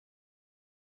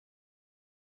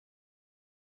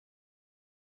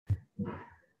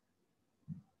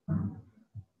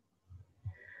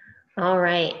All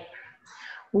right.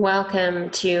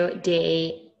 Welcome to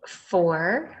day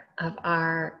 4 of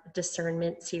our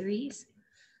discernment series.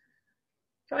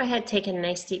 Go ahead, take a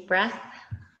nice deep breath.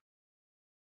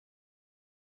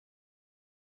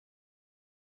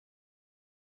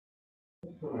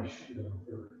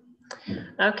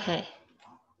 Okay.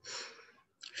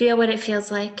 Feel what it feels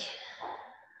like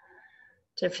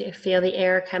to feel the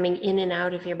air coming in and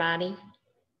out of your body.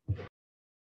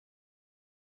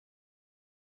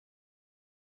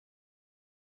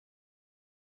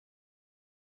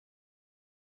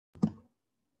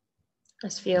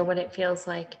 Just feel what it feels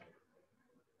like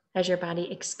as your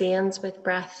body expands with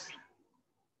breath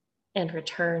and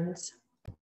returns.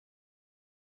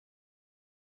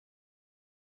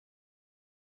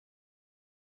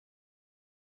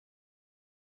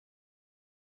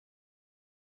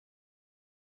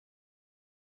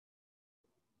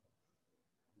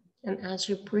 And as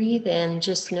you breathe in,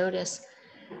 just notice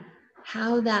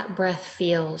how that breath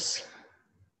feels,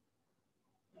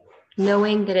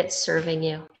 knowing that it's serving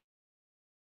you.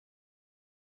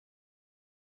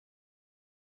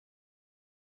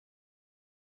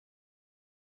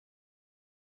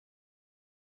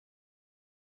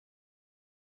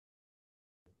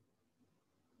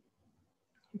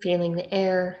 Feeling the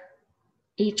air,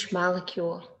 each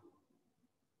molecule,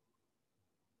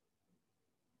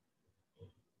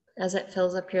 as it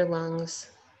fills up your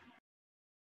lungs.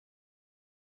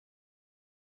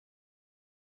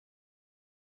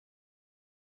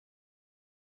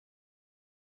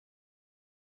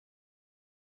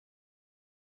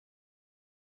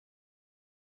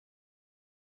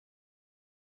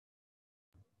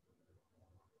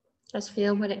 Just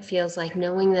feel what it feels like,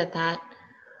 knowing that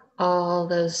all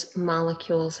those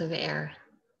molecules of air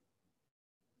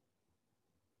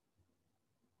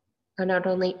are not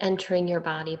only entering your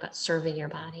body, but serving your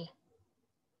body.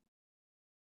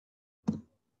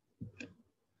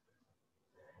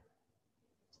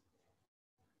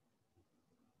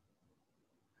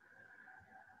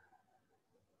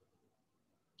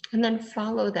 And then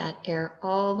follow that air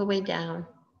all the way down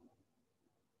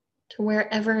to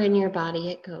wherever in your body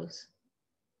it goes.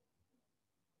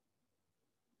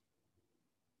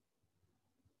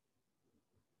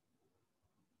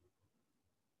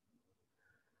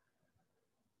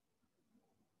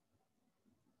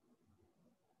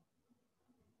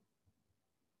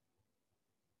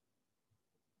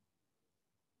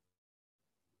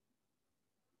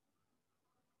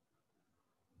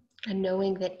 And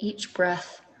knowing that each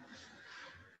breath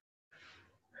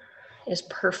is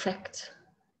perfect,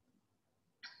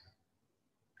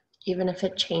 even if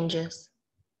it changes.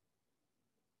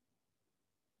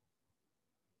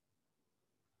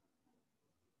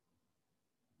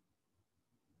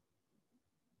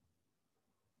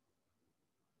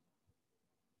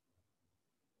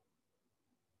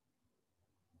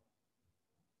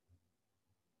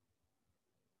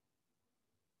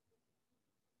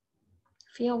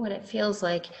 Feel what it feels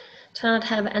like to not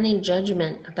have any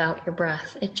judgment about your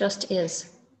breath. It just is.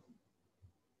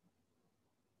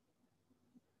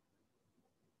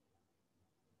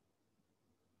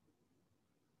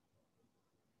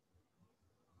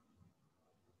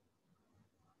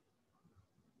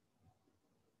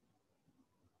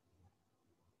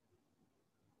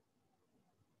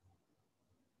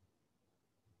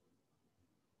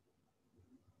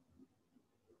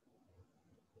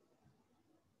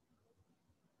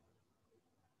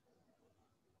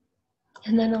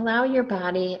 And then allow your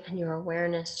body and your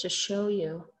awareness to show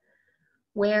you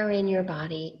where in your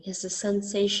body is a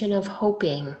sensation of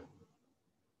hoping.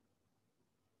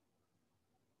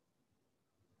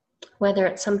 Whether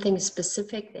it's something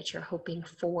specific that you're hoping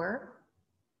for,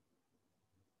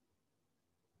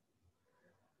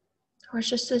 or it's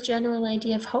just a general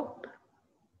idea of hope.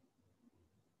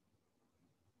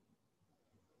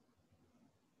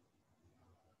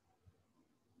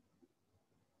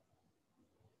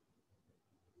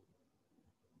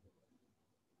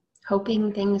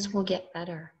 Hoping things will get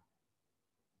better.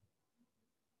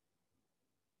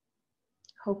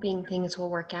 Hoping things will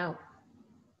work out.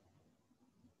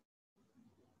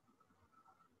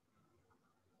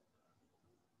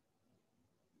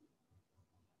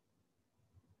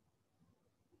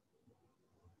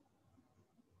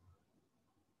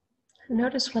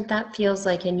 Notice what that feels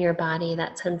like in your body,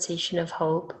 that sensation of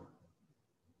hope.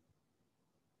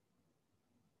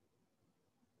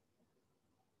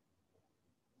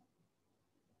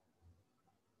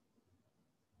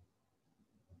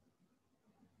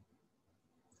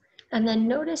 And then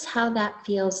notice how that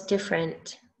feels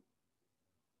different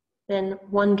than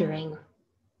wondering.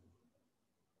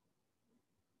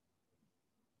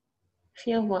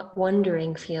 Feel what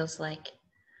wondering feels like.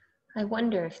 I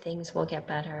wonder if things will get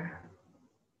better.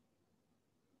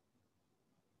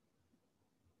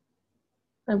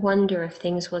 I wonder if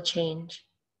things will change.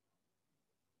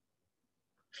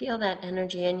 Feel that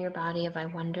energy in your body of I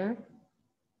wonder.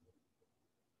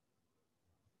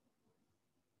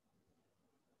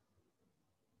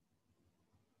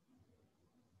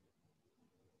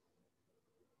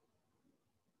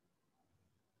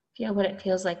 Feel what it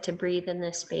feels like to breathe in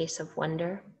this space of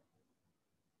wonder.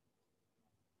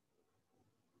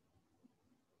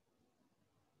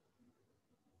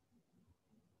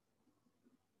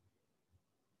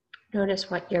 Notice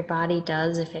what your body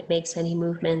does, if it makes any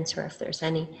movements or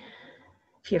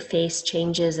if your face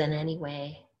changes in any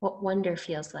way, what wonder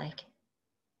feels like.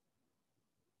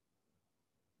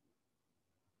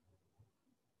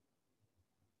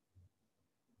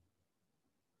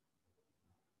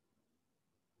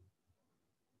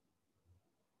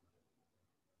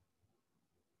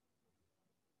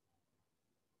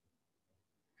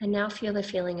 And now feel the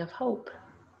feeling of hope.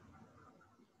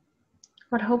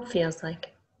 What hope feels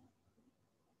like.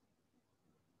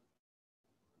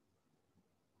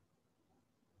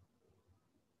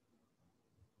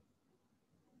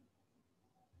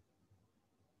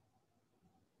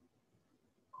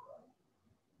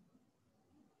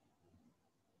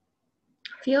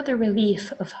 Feel the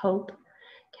relief of hope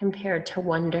compared to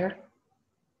wonder.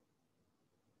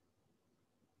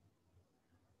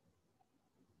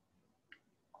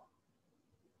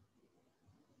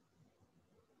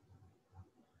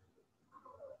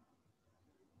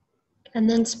 And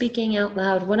then speaking out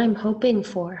loud, what I'm hoping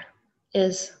for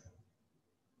is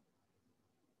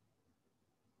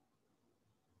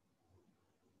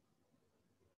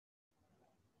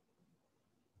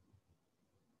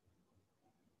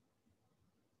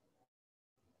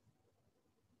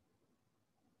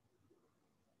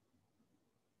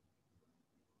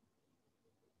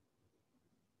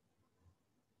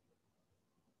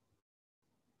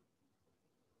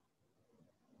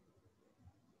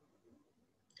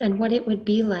and what it would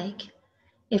be like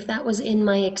if that was in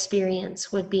my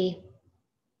experience would be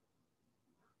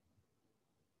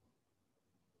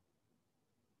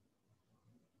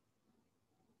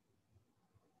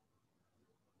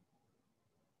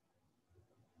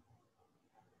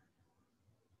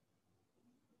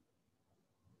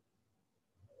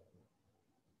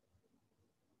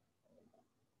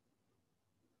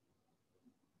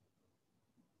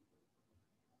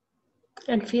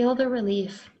and feel the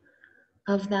relief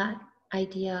of that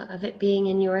idea of it being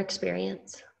in your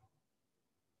experience.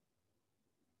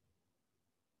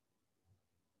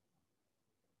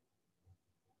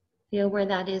 Feel where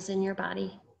that is in your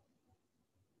body.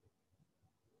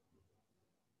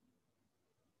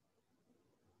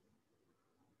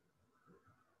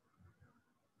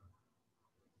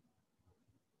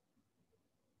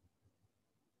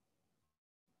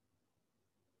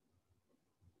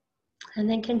 And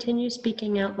then continue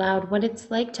speaking out loud. What it's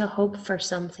like to hope for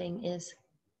something is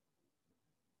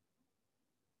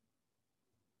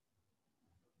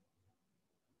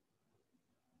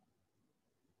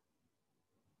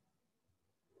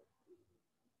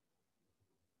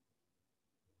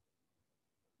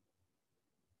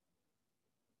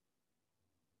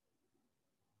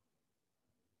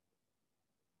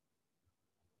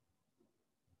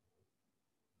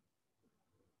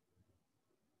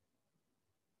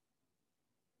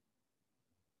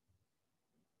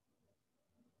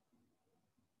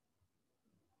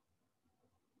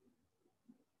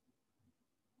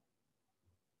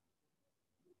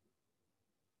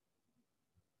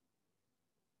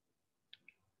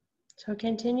so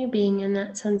continue being in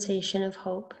that sensation of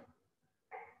hope.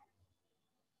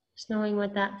 Just knowing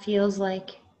what that feels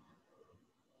like.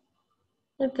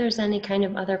 If there's any kind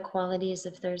of other qualities,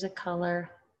 if there's a color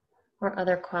or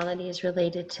other qualities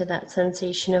related to that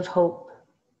sensation of hope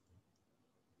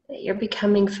that you're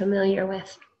becoming familiar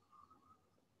with.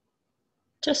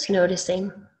 Just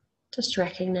noticing, just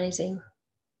recognizing.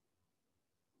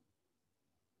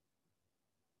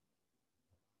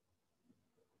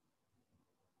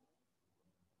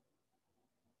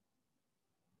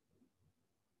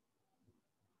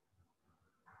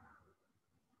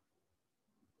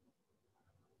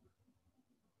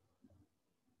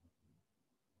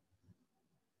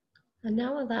 And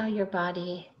now allow your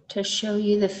body to show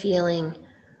you the feeling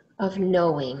of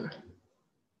knowing.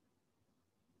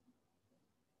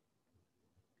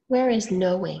 Where is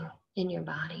knowing in your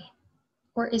body?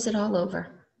 Or is it all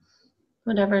over?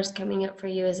 Whatever is coming up for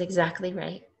you is exactly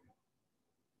right.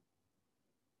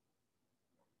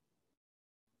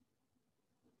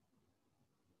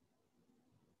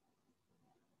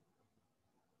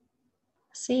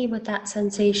 See what that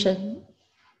sensation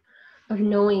of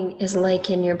knowing is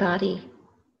like in your body.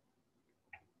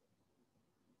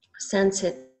 Sense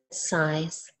its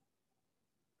size.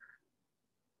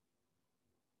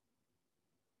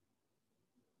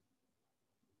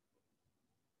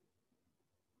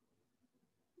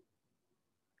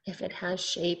 If it has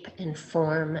shape and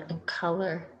form and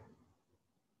color.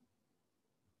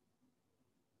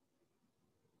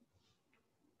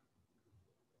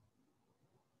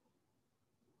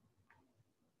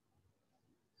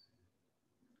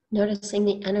 Noticing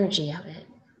the energy of it.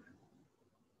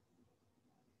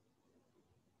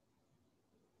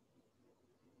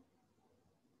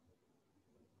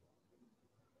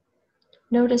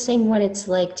 Noticing what it's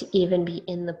like to even be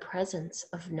in the presence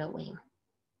of knowing,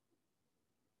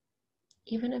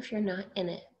 even if you're not in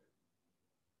it.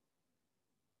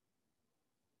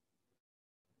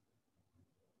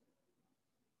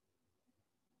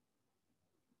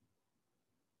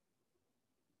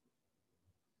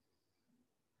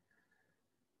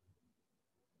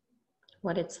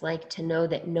 What it's like to know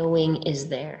that knowing is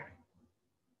there.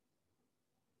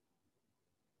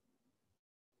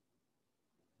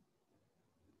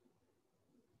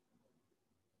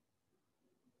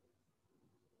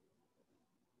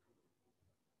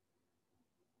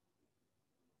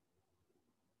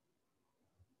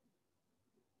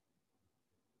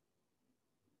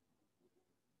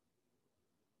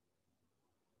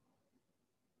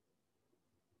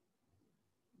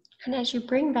 And as you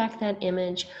bring back that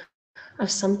image of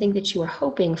something that you were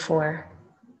hoping for,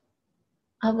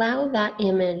 allow that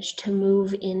image to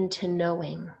move into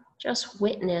knowing. Just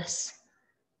witness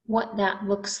what that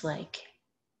looks like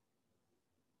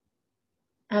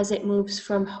as it moves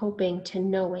from hoping to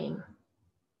knowing.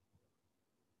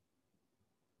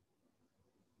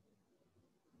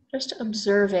 Just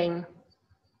observing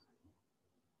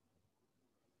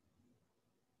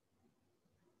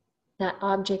that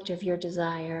object of your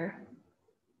desire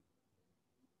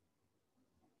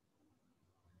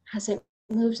as it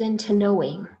moves into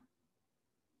knowing.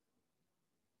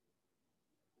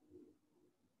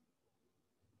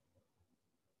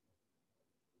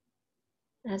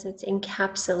 As it's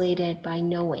encapsulated by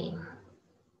knowing.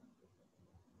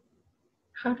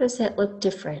 How does it look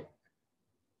different?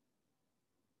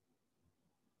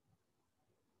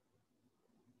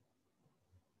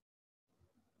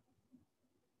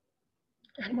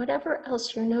 And whatever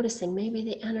else you're noticing, maybe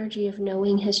the energy of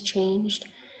knowing has changed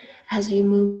as you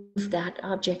move that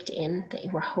object in that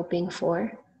you were hoping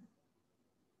for.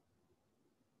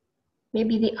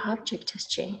 Maybe the object has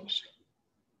changed.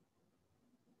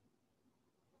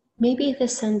 Maybe the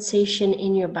sensation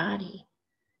in your body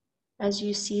as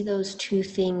you see those two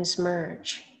things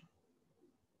merge.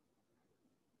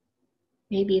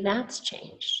 Maybe that's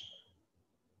changed.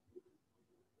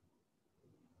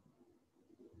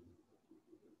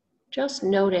 Just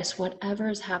notice whatever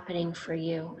is happening for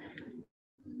you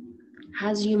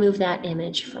as you move that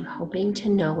image from hoping to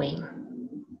knowing.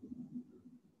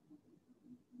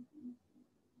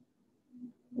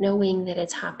 Knowing that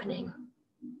it's happening.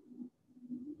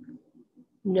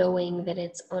 Knowing that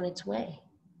it's on its way.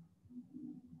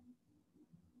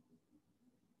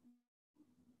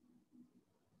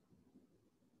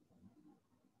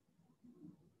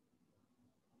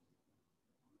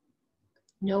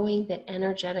 Knowing that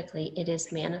energetically it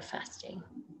is manifesting.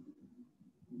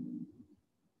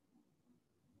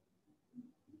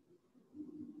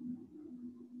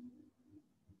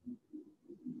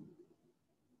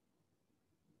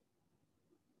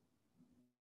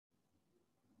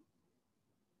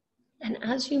 And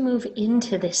as you move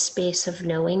into this space of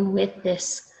knowing with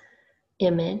this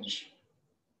image,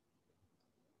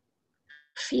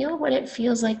 feel what it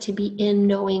feels like to be in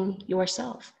knowing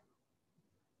yourself.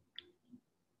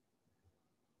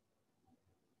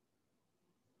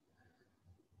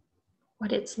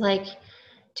 What it's like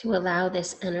to allow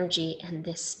this energy and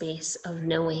this space of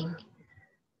knowing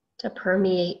to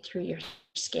permeate through your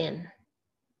skin,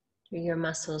 through your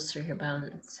muscles, through your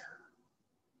bones.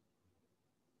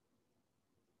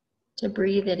 To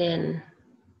breathe it in.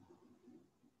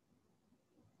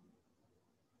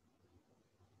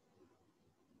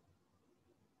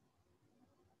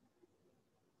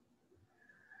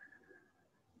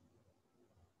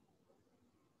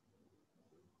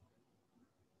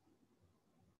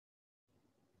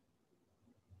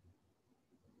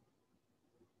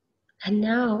 And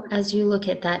now, as you look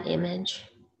at that image,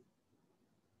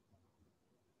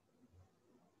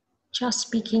 just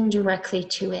speaking directly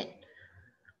to it,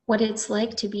 what it's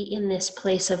like to be in this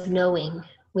place of knowing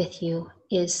with you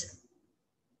is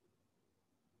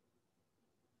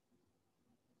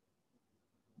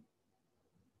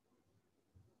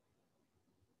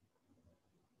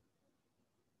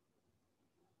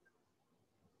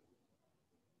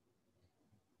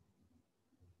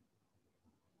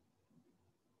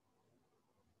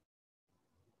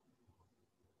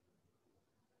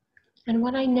And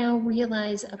what I now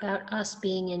realize about us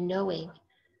being in knowing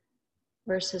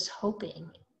versus hoping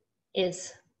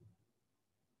is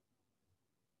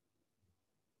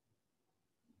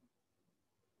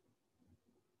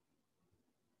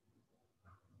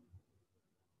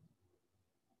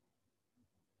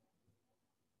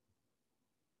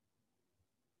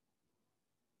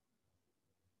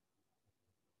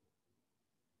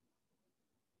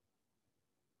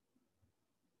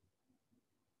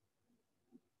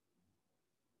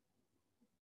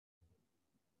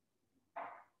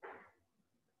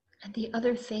and the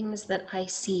other things that I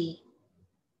see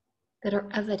that are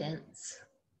evidence,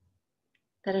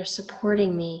 that are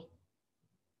supporting me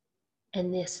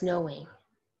in this knowing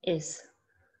is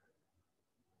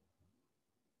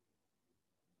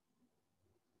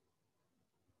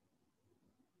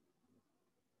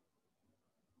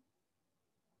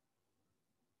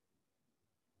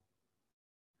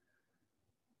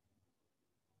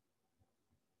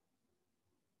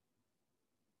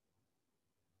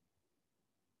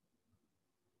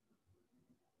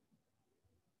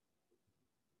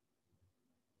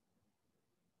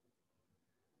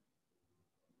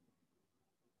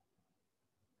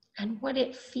and what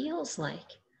it feels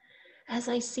like as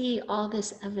I see all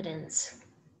this evidence,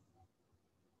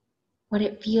 what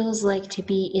it feels like to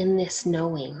be in this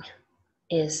knowing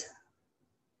is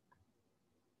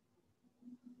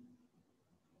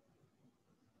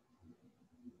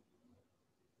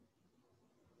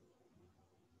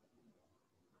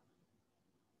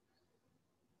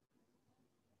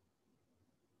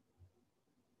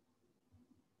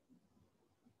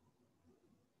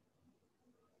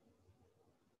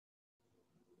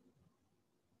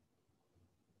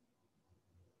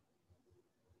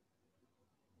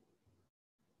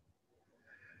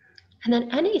and then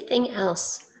anything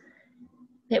else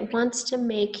that wants to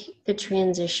make the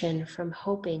transition from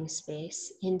hoping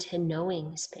space into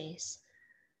knowing space,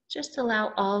 just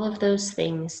allow all of those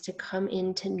things to come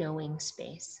into knowing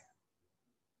space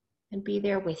and be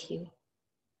there with you.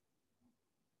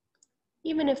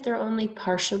 Even if they're only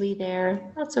partially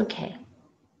there, that's okay.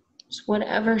 Just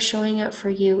whatever's showing up for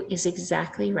you is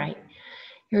exactly right.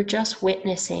 You're just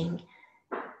witnessing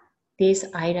these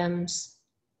items,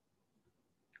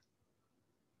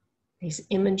 these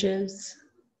images,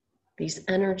 these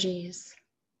energies,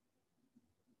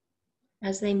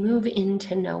 as they move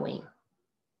into knowing.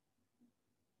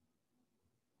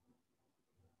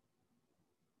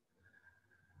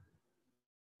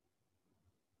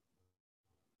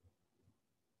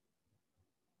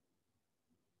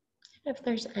 If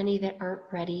there's any that aren't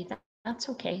ready, that's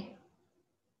okay.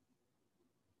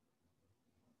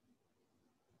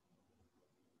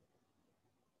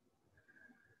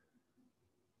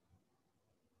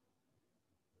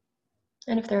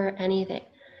 And if there are any that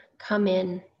come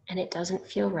in and it doesn't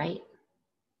feel right,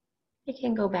 it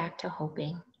can go back to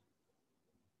hoping.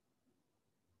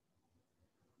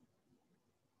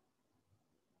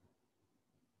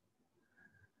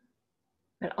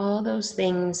 But all those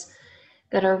things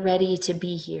that are ready to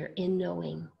be here in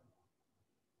knowing.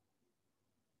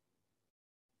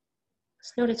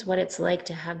 Just notice what it's like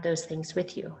to have those things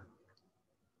with you.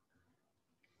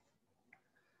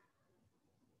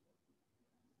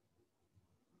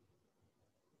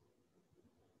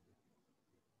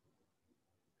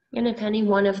 And if any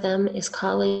one of them is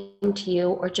calling to you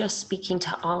or just speaking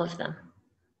to all of them,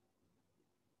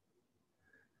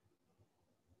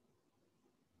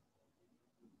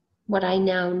 what I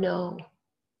now know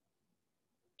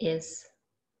is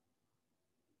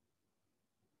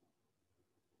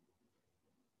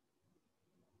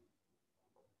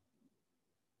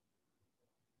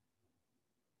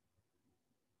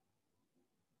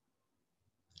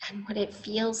and what it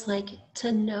feels like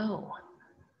to know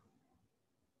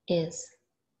is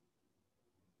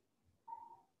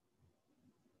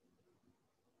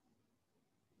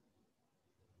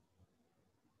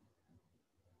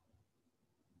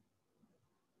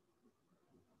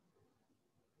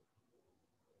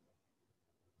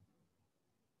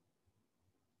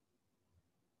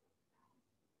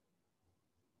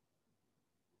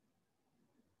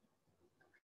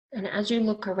and as you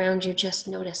look around you, just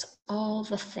notice all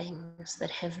the things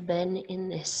that have been in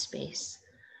this space,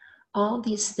 all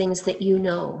these things that you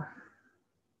know.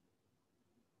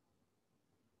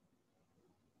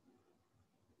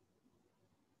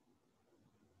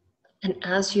 And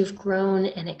as you've grown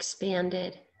and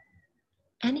expanded,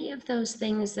 any of those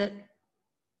things that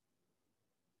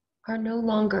are no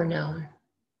longer known,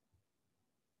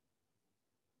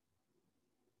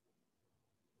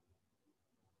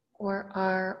 or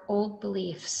are old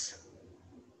beliefs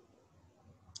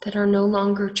that are no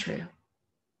longer true,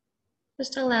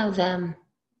 Just allow them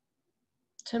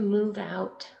to move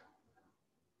out.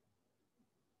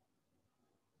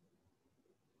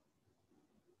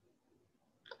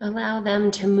 Allow them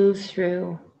to move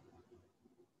through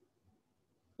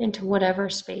into whatever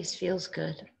space feels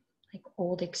good, like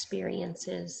old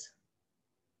experiences,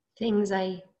 things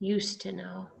I used to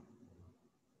know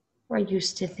or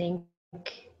used to think.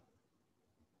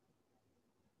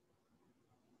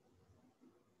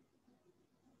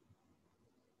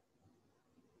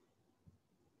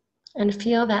 And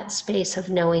feel that space of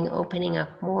knowing opening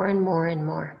up more and more and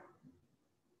more.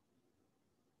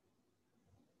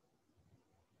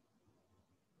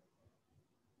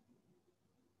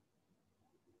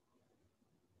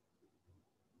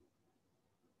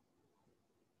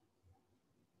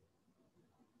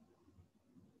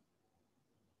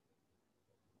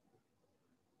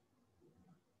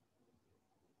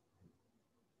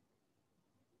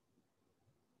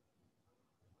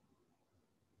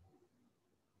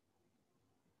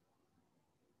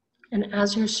 And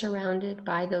as you're surrounded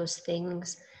by those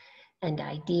things and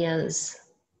ideas,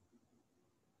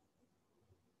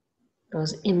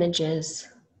 those images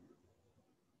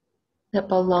that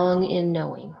belong in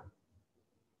knowing,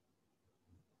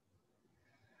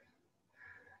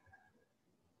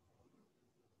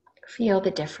 feel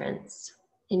the difference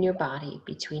in your body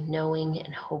between knowing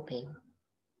and hoping.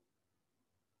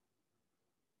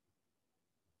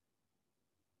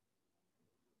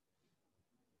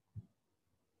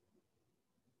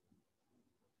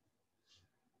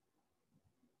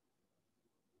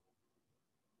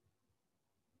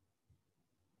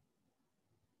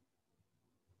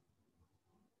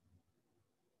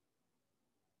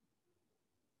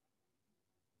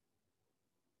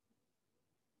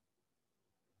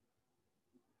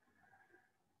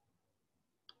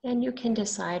 And you can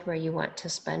decide where you want to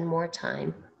spend more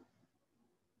time.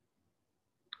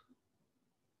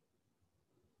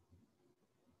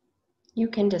 You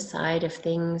can decide if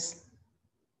things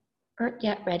aren't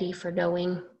yet ready for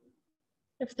knowing,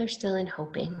 if they're still in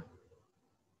hoping,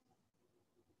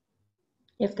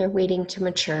 if they're waiting to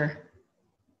mature.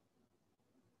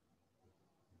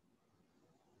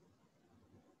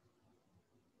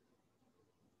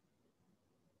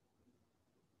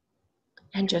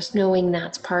 And just knowing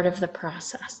that's part of the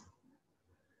process.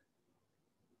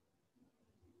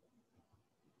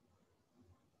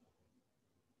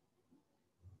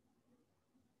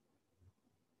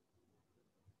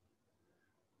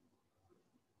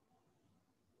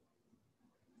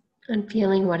 And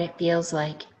feeling what it feels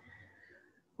like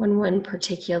when one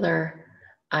particular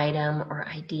item or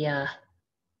idea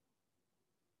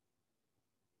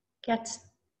gets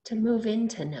to move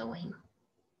into knowing.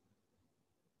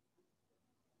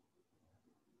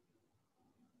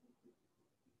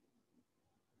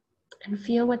 And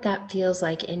feel what that feels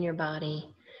like in your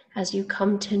body as you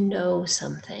come to know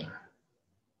something.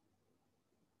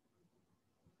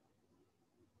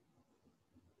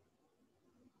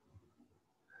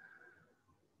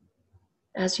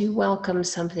 As you welcome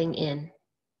something in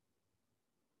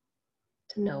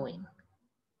to knowing.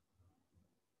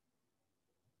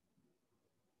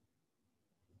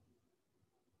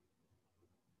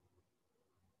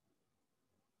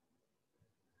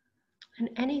 And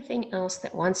anything else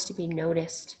that wants to be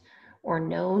noticed or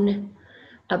known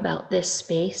about this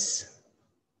space,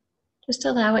 just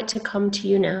allow it to come to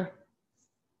you now.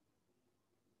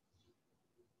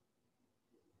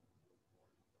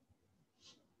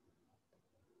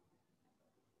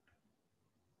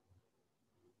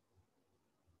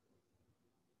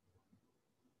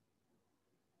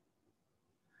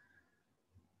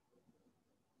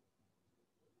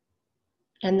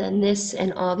 And then this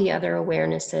and all the other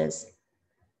awarenesses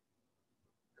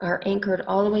are anchored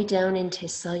all the way down into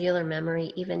cellular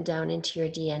memory, even down into your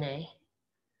DNA.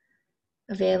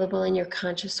 Available in your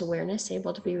conscious awareness,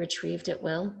 able to be retrieved at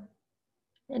will,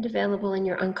 and available in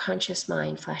your unconscious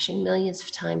mind, flashing millions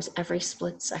of times every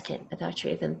split second without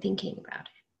you even thinking about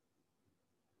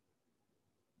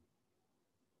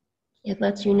it. It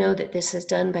lets you know that this is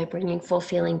done by bringing full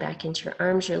feeling back into your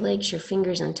arms, your legs, your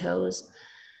fingers and toes,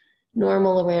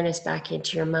 normal awareness back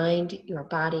into your mind, your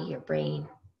body, your brain.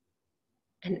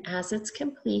 And as it's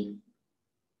complete,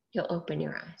 you'll open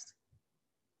your eyes.